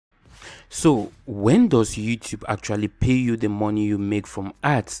So, when does YouTube actually pay you the money you make from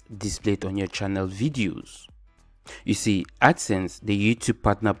ads displayed on your channel videos? You see, AdSense, the YouTube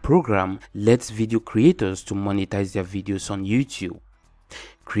partner program, lets video creators to monetize their videos on YouTube.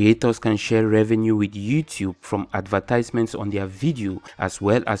 Creators can share revenue with YouTube from advertisements on their video as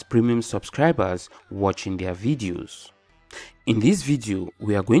well as premium subscribers watching their videos. In this video,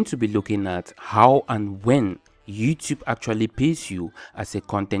 we are going to be looking at how and when YouTube actually pays you as a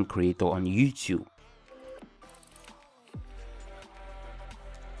content creator on YouTube.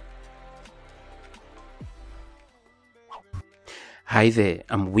 Hi there,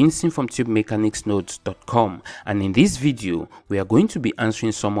 I'm Winston from TubeMechanicsNotes.com, and in this video, we are going to be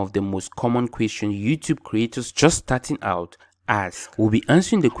answering some of the most common questions YouTube creators just starting out ask. We'll be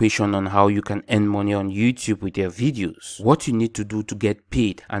answering the question on how you can earn money on YouTube with your videos, what you need to do to get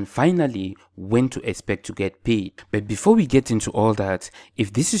paid, and finally, when to expect to get paid. But before we get into all that,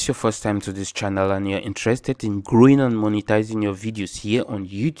 if this is your first time to this channel and you're interested in growing and monetizing your videos here on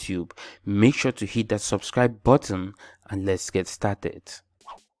YouTube, make sure to hit that subscribe button and let's get started.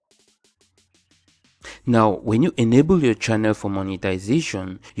 Now, when you enable your channel for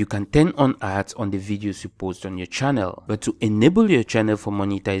monetization, you can turn on ads on the videos you post on your channel. But to enable your channel for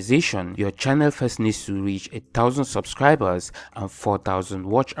monetization, your channel first needs to reach 1,000 subscribers and 4,000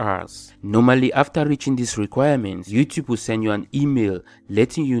 watch hours. Normally, after reaching these requirements, YouTube will send you an email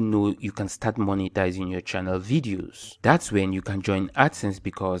letting you know you can start monetizing your channel videos. That's when you can join AdSense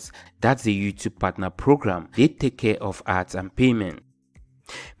because that's the YouTube partner program. They take care of ads and payment.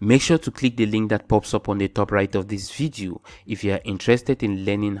 Make sure to click the link that pops up on the top right of this video if you are interested in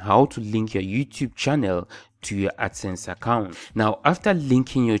learning how to link your YouTube channel to your AdSense account. Now, after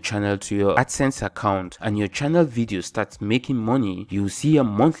linking your channel to your AdSense account and your channel video starts making money, you'll see your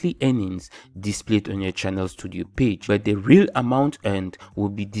monthly earnings displayed on your channel studio page, but the real amount earned will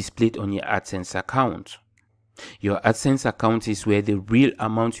be displayed on your AdSense account. Your AdSense account is where the real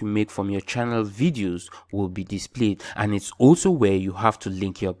amount you make from your channel videos will be displayed, and it's also where you have to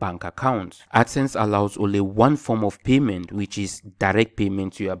link your bank account. AdSense allows only one form of payment, which is direct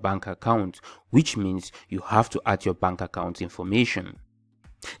payment to your bank account, which means you have to add your bank account information.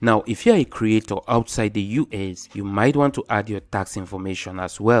 Now, if you're a creator outside the US, you might want to add your tax information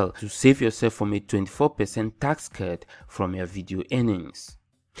as well to save yourself from a 24% tax cut from your video earnings.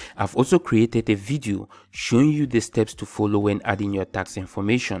 I've also created a video showing you the steps to follow when adding your tax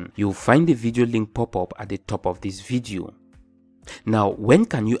information. You'll find the video link pop up at the top of this video. Now, when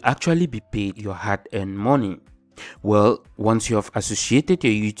can you actually be paid your hard-earned money? Well, once you have associated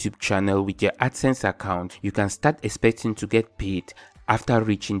your YouTube channel with your AdSense account, you can start expecting to get paid after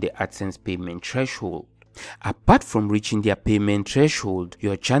reaching the AdSense payment threshold. Apart from reaching their payment threshold,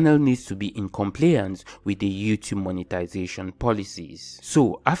 your channel needs to be in compliance with the YouTube monetization policies.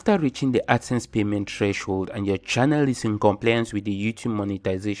 So, after reaching the AdSense payment threshold and your channel is in compliance with the YouTube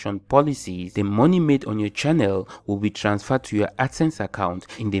monetization policies, the money made on your channel will be transferred to your AdSense account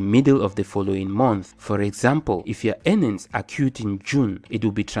in the middle of the following month. For example, if your earnings accrued in June, it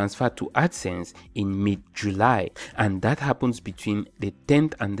will be transferred to AdSense in mid-July, and that happens between the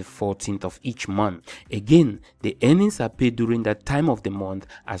 10th and the 14th of each month. Again, the earnings are paid during that time of the month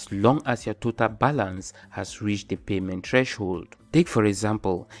as long as your total balance has reached the payment threshold. Take for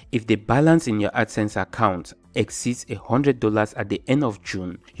example, if the balance in your AdSense account exceeds $100 at the end of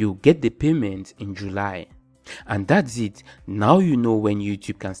June, you'll get the payment in July. And that's it. Now you know when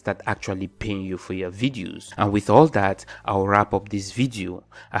YouTube can start actually paying you for your videos. And with all that, I'll wrap up this video.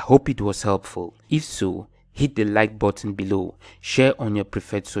 I hope it was helpful. If so, hit the like button below, share on your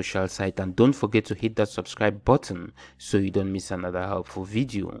preferred social site, and don't forget to hit that subscribe button so you don't miss another helpful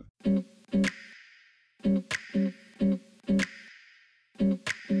video.